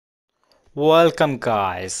Welcome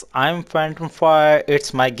guys, I'm Phantomfyr,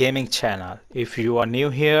 it's my gaming channel. If you are new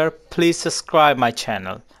here, please subscribe my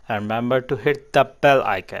channel and remember to hit the bell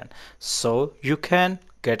icon so you can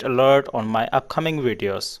get alert on my upcoming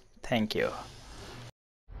videos. Thank you.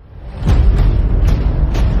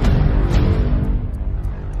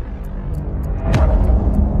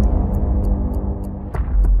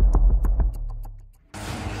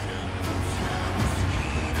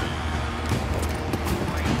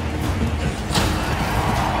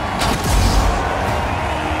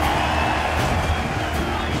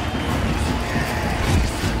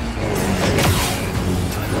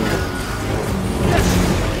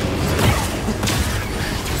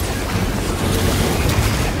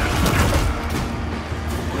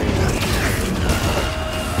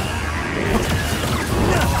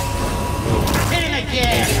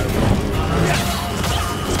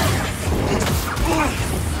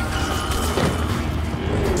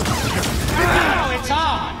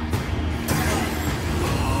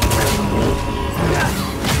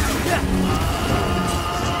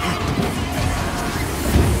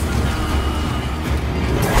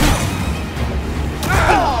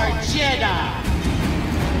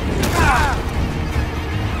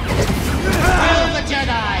 Will the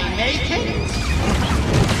Jedi make it?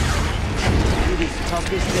 It is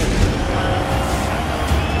toughest day.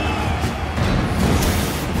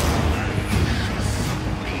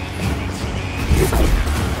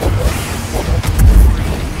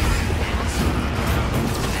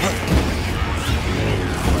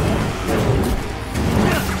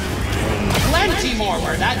 Plenty more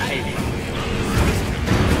where that came from.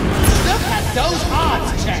 Look at those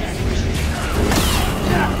odds change.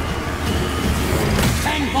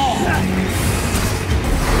 Hang on!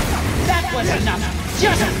 That was enough!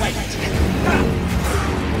 Just wait!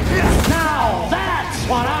 Now that's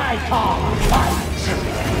what I call a fight!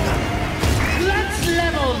 Let's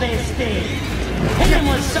level this thing! Hit him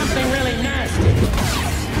with something really nasty!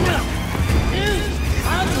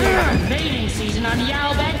 I'll clear the mating season on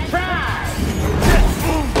Yalbek Pride!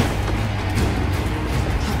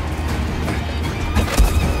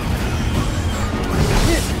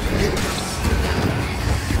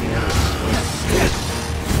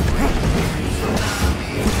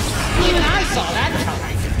 Even I saw that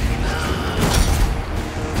coming.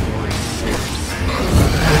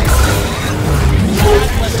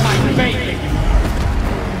 That was my baby.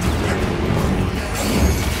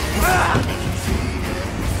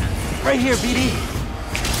 Right here, BD.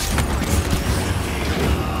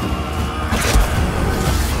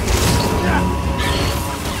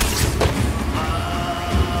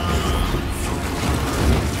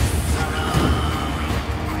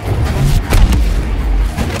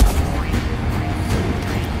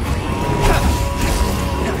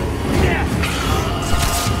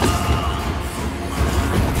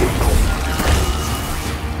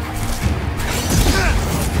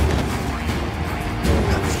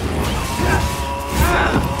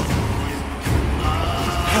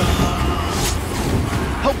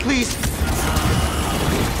 Help, please!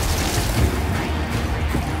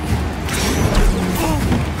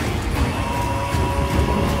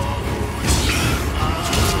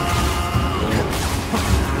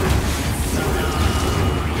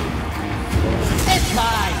 It's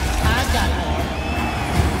fine. I've got more.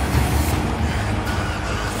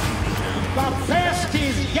 The best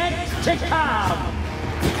is yet to come.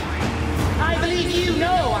 I believe you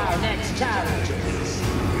know our next challengers.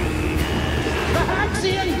 The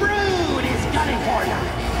Haxian Brood is gunning for you!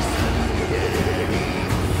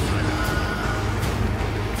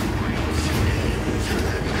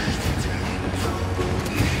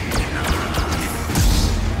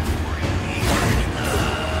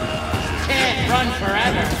 Can't run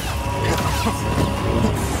forever.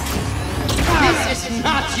 This is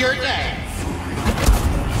not your day.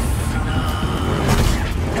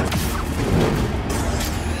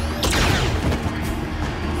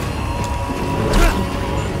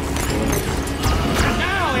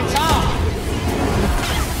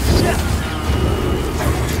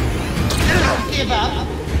 Give up.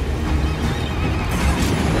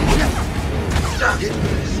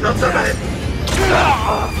 It's not so bad.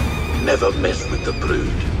 Never mess with the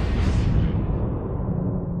brood.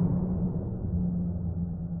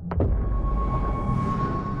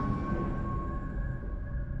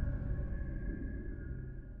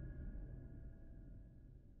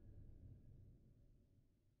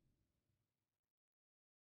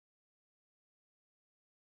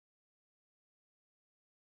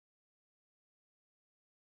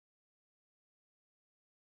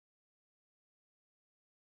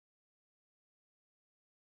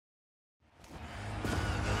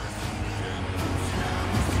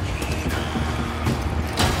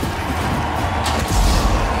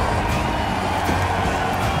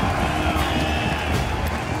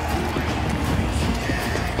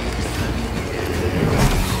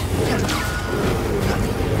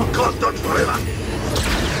 on forever.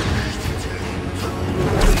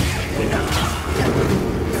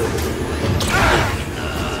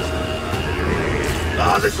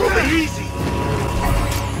 Ah, this will be easy.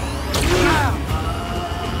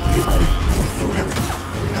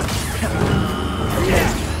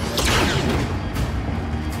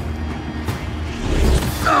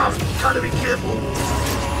 Oh, gotta be careful.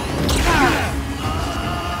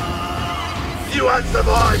 You won't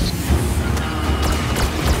survive.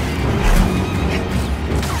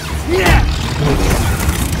 Do you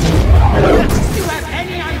have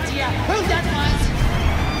any idea who that was?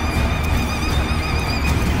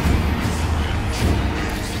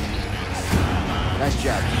 Nice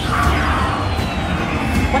job.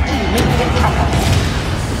 What do you mean get covered?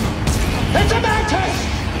 It's a mantis!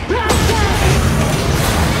 Blast!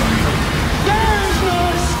 There's no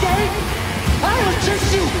escape! I will chase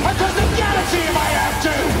you across the galaxy if I have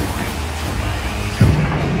to!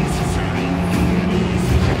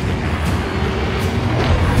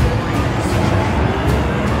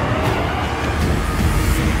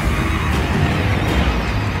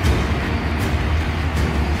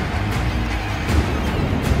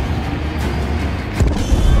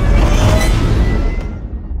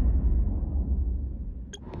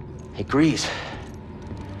 Hey, Grease.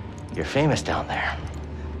 You're famous down there.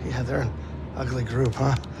 Yeah, they're an ugly group,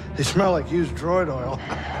 huh? They smell like used droid oil.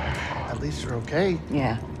 At least they're okay.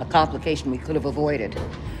 Yeah, a complication we could have avoided.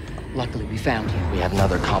 Luckily, we found you. We have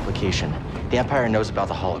another complication. The Empire knows about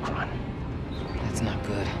the holocron. That's not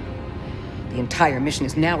good. The entire mission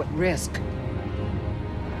is now at risk.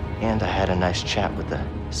 And I had a nice chat with the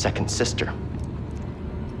second sister,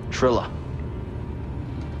 Trilla.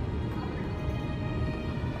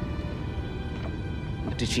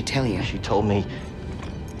 What did she tell you? She told me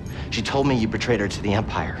you betrayed her to the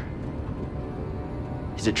Empire.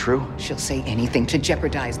 Is it true? She'll say anything to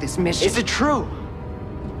jeopardize this mission. Is it true?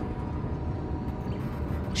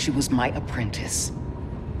 She was my apprentice.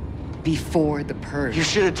 Before the Purge. You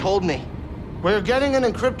should have told me. We're getting an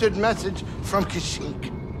encrypted message from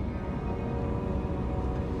Kashyyyk.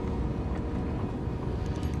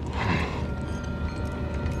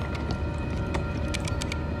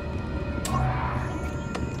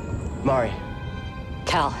 Mari.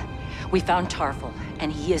 Cal, we found Tarful,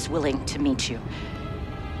 and he is willing to meet you.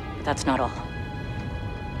 But that's not all.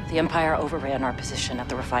 The Empire overran our position at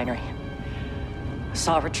the refinery.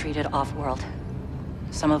 Saw retreated off-world.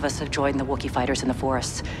 Some of us have joined the Wookiee fighters in the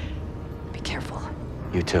forests. Be careful.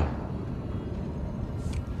 You too.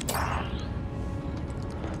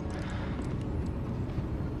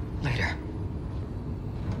 Later.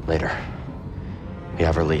 Later. We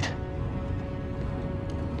have our lead.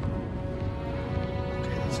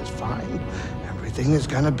 Okay, this is fine. Everything is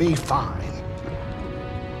gonna be fine.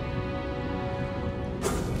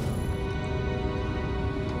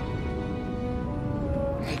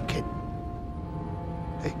 Hey, kid.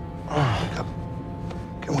 Hey, wake up.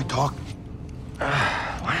 Can we talk?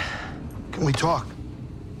 What? Can we talk?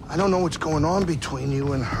 I don't know what's going on between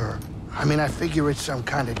you and her. I mean, I figure it's some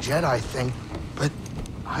kind of Jedi thing, but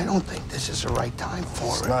I don't think this is the right time for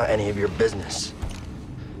It's it. not any of your business.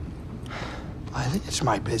 I think it's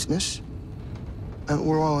my business. And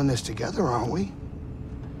we're all in this together, aren't we?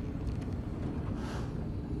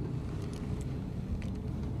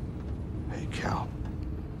 Hey, Cal.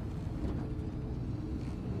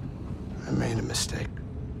 I made a mistake.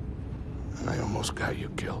 And I almost got you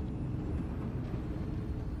killed.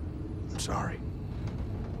 I'm sorry.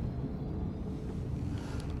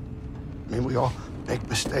 I mean, we all make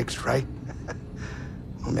mistakes, right?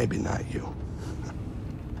 Well, maybe not you.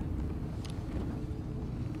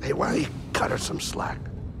 Hey, why don't you cut her some slack?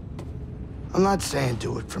 I'm not saying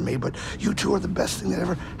do it for me, but you two are the best thing that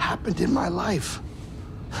ever happened in my life.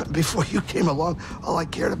 Before you came along, all I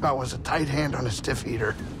cared about was a tight hand on a stiff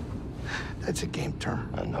heater. That's a game term.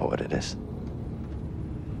 I know what it is.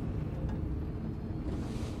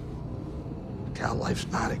 Cal, life's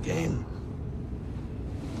not a game.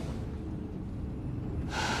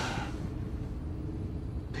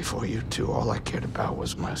 Before you two, all I cared about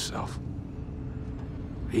was myself.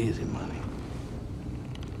 Easy money.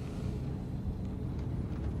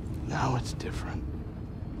 Now it's different.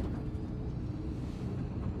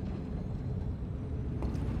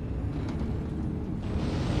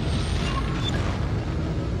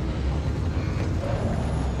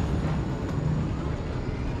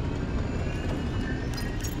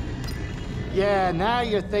 Yeah, now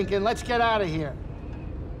you're thinking, let's get out of here.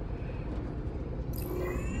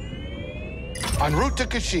 En route to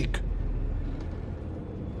Kashyyyk.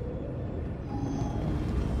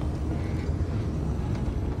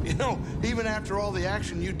 You No, even after all the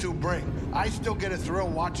action you two bring, I still get a thrill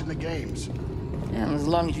watching the games. And as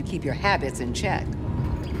long as you keep your habits in check.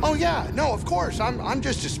 Oh yeah, no, of course. I'm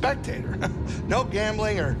just a spectator. No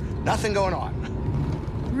gambling or nothing going on.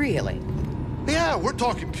 Really? Yeah, we're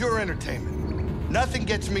talking pure entertainment. Nothing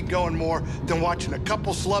gets me going more than watching a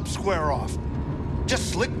couple slubs square off.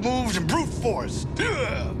 Just slick moves and brute force.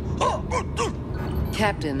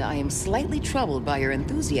 Captain, I am slightly troubled by your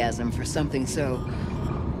enthusiasm for something so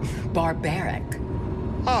barbaric.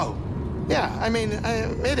 Oh, yeah, I mean,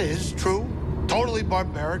 it is true. Totally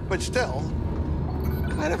barbaric, but still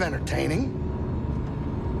kind of entertaining.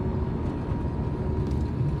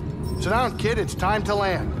 Sit down, kid. It's time to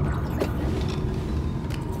land.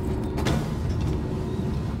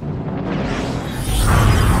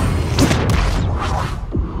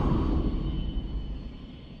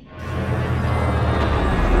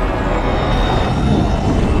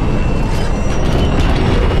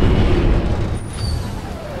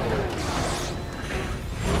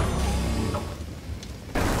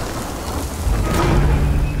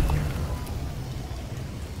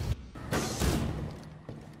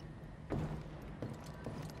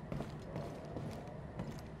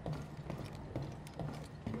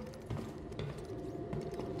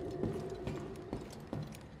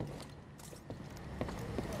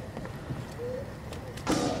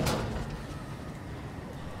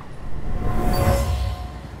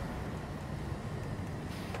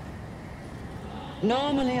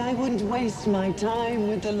 Normally, I wouldn't waste my time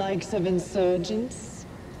with the likes of insurgents.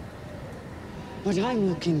 But I'm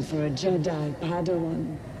looking for a Jedi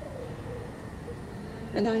Padawan.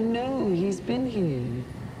 And I know he's been here.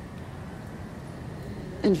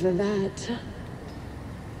 And for that,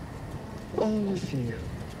 all of you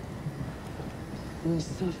will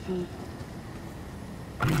suffer.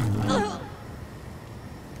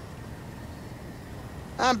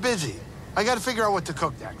 I'm busy. I gotta figure out what to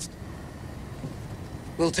cook next.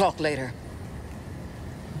 We'll talk later.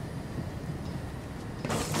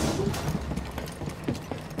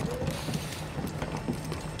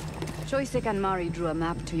 Choisek and Mari drew a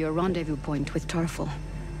map to your rendezvous point with Tarful.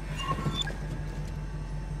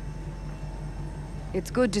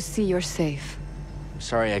 It's good to see you're safe.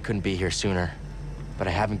 Sorry I couldn't be here sooner, but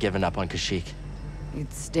I haven't given up on Kashyyyk.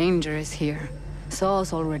 It's dangerous here.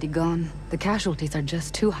 Saul's already gone. The casualties are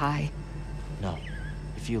just too high. No.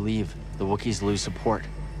 If you leave, the Wookiees lose support.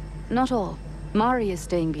 Not all. Mari is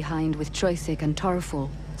staying behind with Choisek and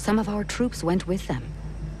Tarful. Some of our troops went with them.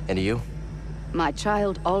 And you? My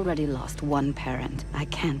child already lost one parent. I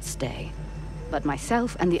can't stay. But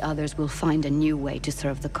myself and the others will find a new way to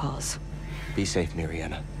serve the cause. Be safe,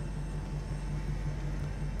 Miriana.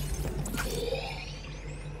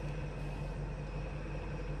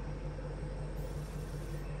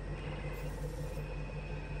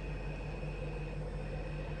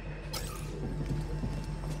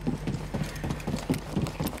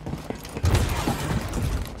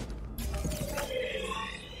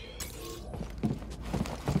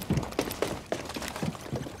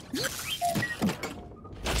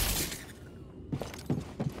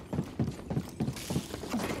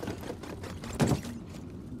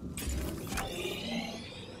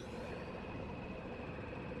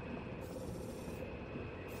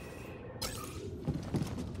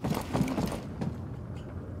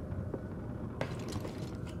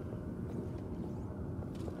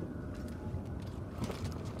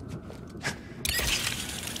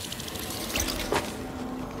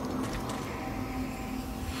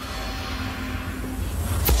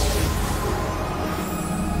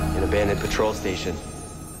 Abandoned patrol station.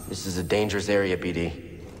 This is a dangerous area, BD.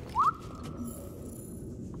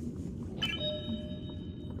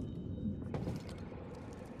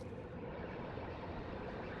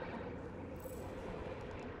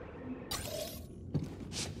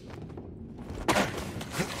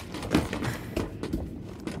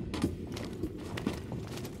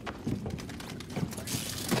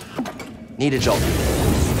 Need a jolt.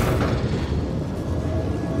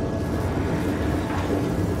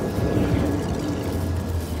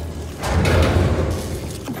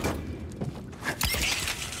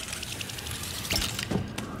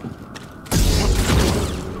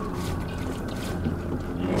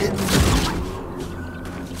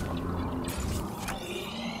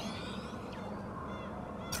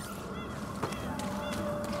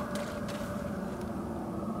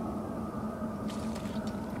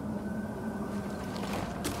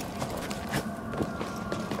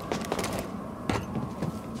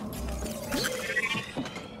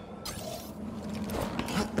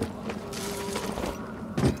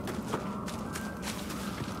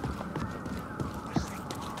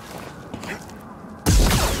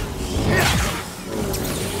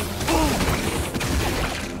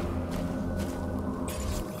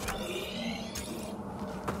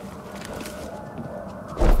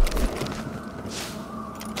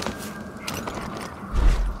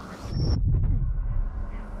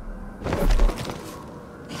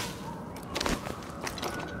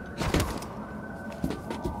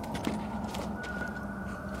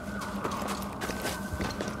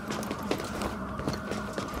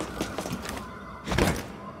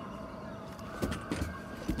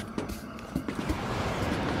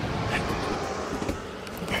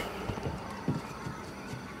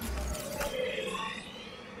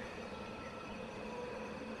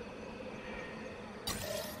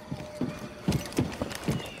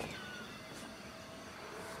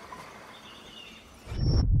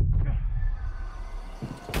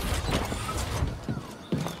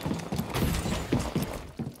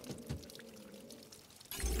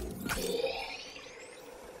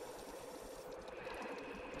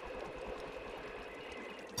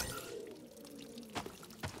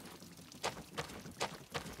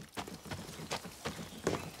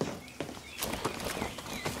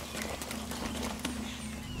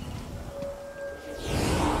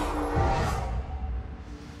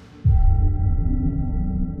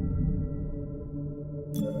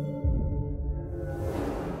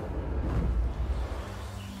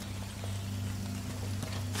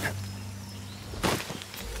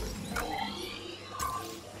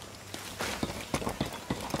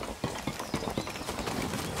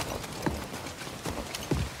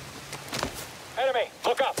 Enemy,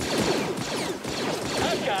 look up!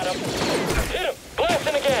 I've got him! Hit him!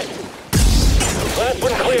 Blasting again! Last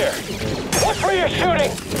one clear! Watch where you're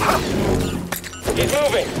shooting! He's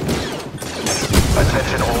moving!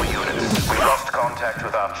 Attention all units. We lost contact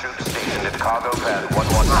with our troops stationed at Cargo Pad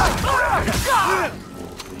 119.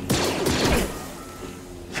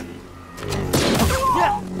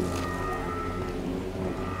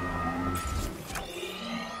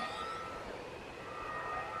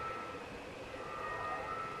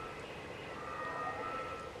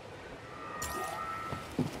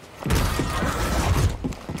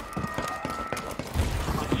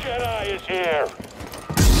 Jedi is here!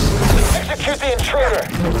 Execute the intruder!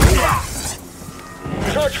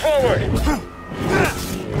 Charge forward!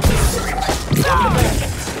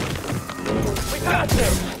 We got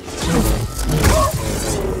this!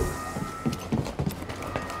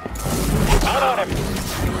 Out on him!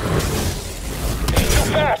 He's too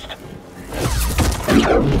fast!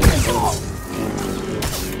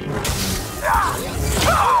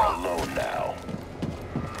 Alone now.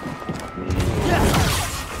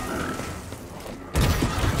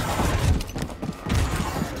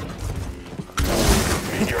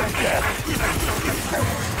 Your death.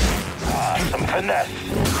 Some finesse.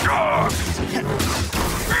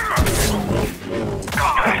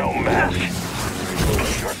 No match.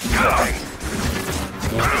 You're slipping.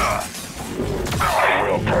 I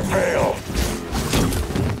will prevail.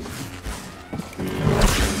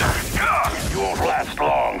 You won't last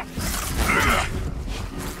long.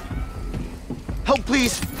 Help,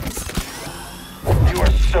 please! You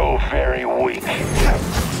are so very weak.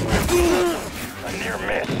 A near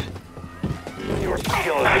miss. Your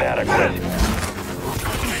skill is inadequate.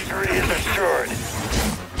 Victory is assured.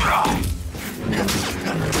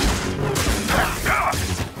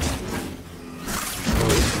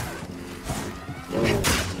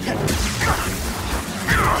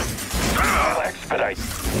 I'll expedite.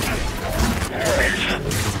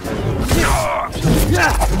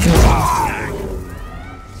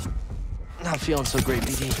 Not feeling so great,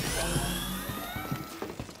 BD.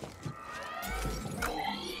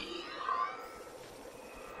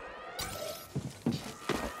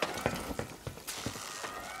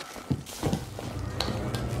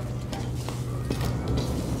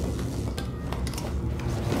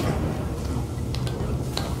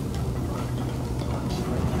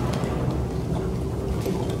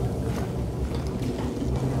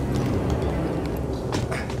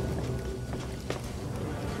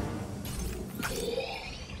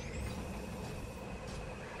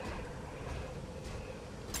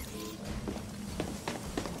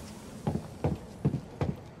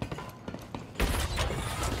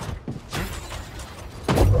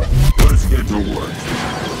 Get to work.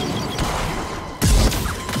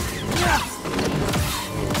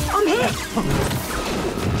 I'm hit!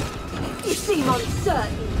 You seem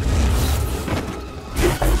uncertain.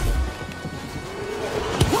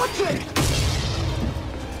 Watch it!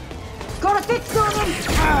 Got a fix on him!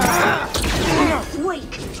 It's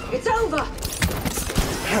weak. It's over!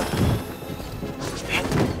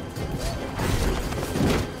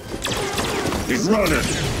 He's running.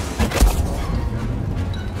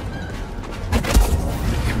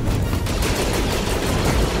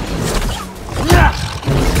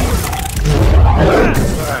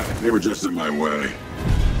 They were just in my way.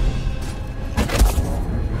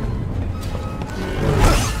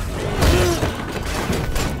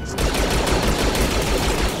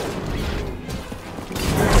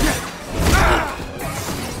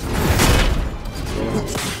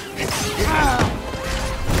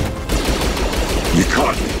 You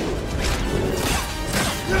caught me.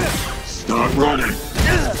 Not running.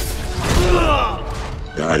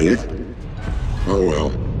 Got it? Oh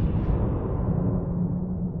well.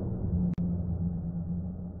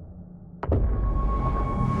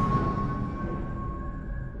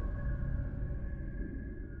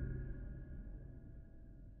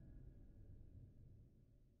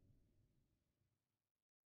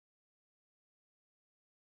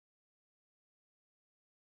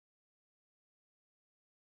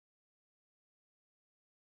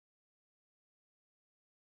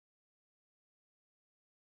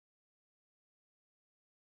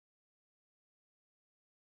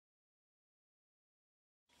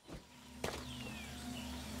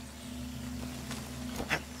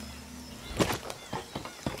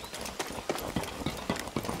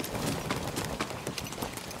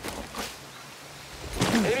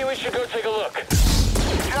 Maybe we should go take a look.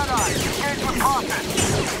 Jedi, engage with caution.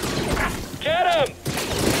 Get him!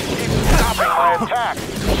 Keep stopping my attack.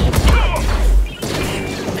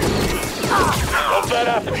 Don't let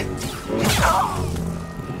up.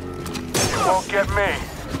 You won't get me.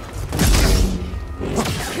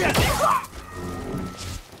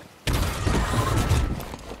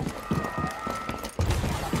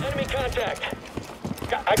 Enemy contact.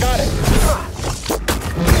 I got it.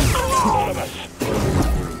 One of us.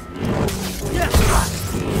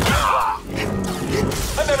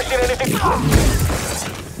 I've never seen anything.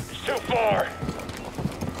 It's too far.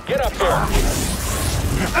 Get up there.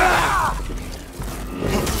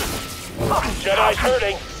 Jedi's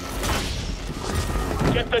hurting.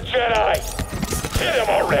 Get the Jedi. Hit him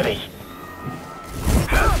already.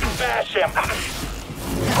 Bash him. I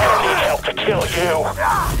don't need help to kill you.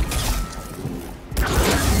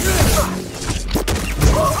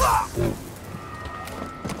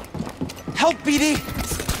 Help, BD!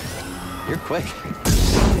 You're quick.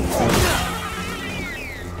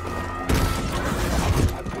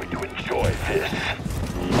 I'm going to enjoy this.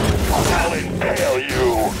 I'll impale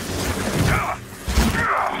you.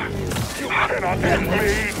 You cannot end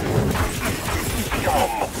me.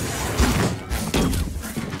 Scum.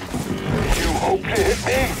 You hope to hit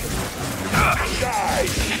me? Die,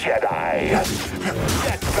 Jedi.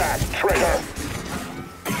 Get back, traitor.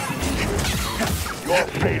 Your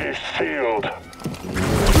fate is sealed.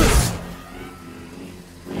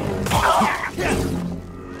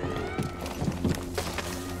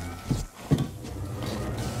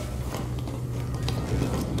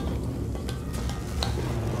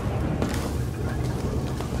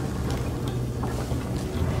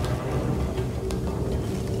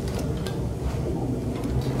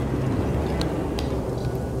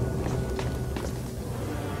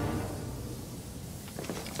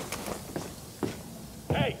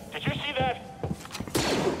 Hey, did you see that?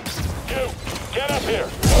 You, get up here.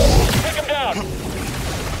 Take him down.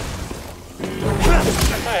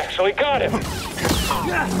 I actually got him.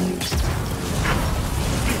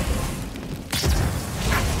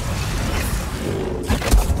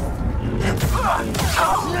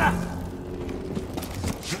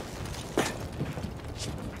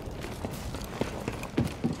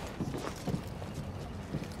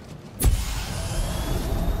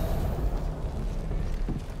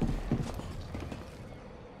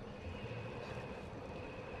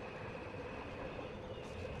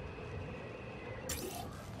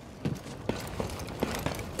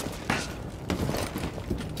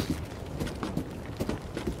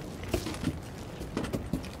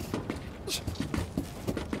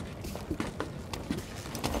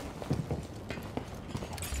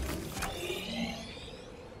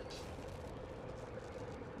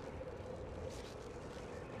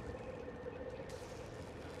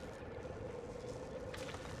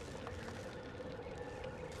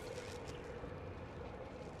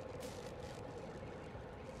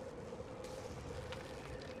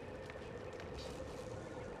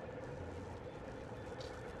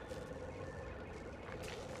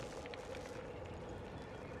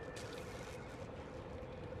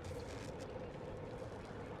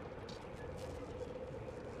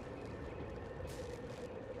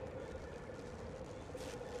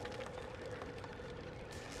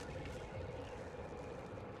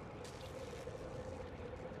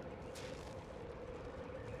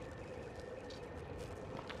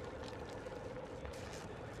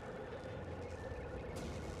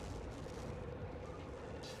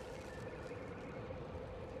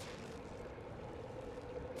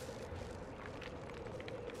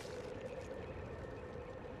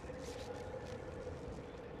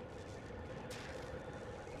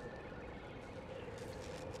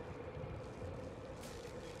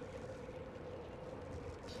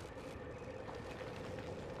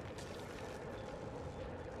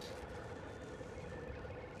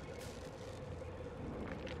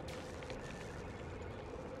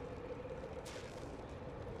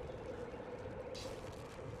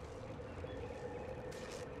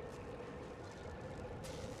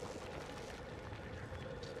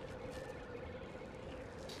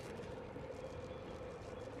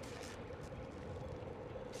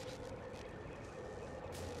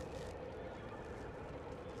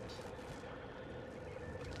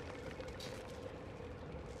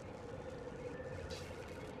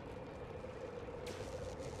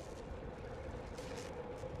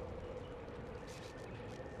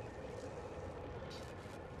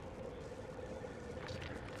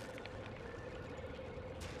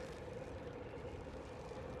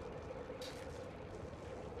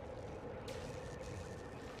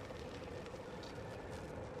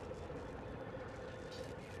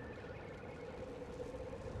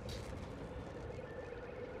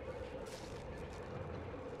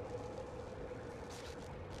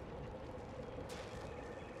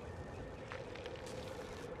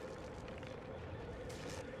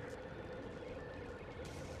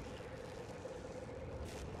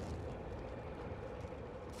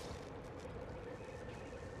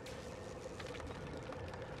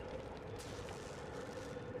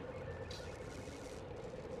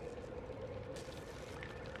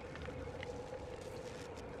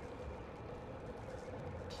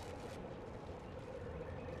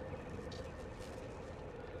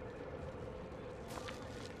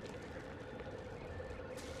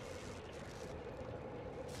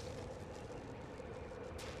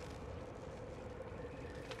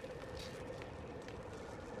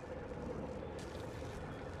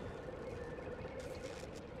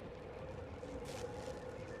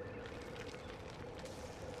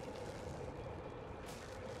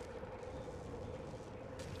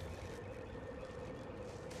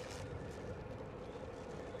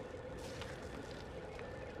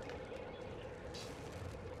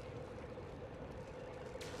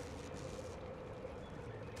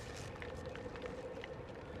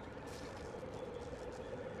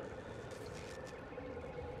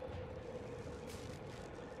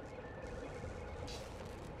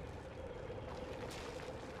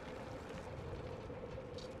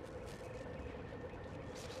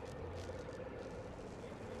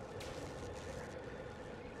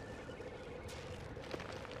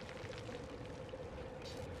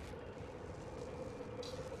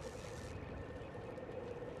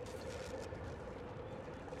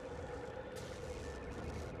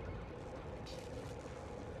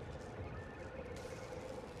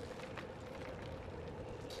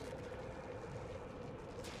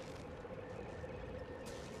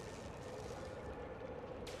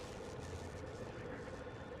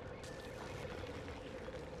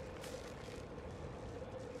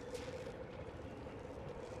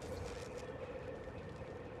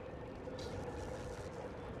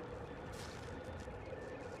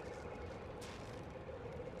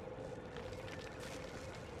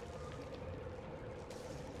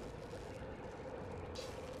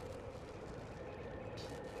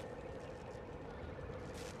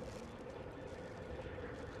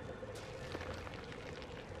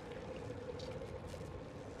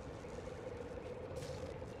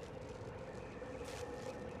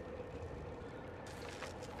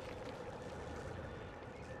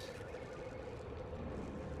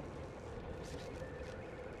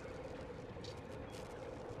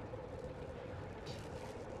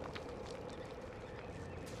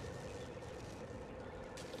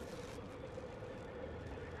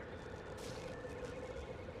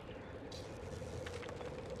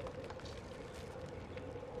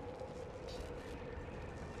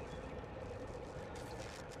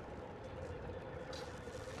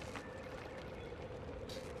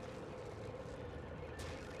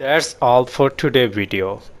 That's all for today's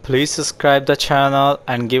video. Please subscribe the channel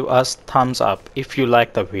and give us thumbs up if you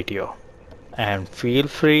like the video. And feel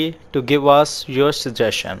free to give us your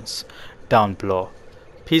suggestions down below.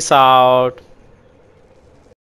 Peace out.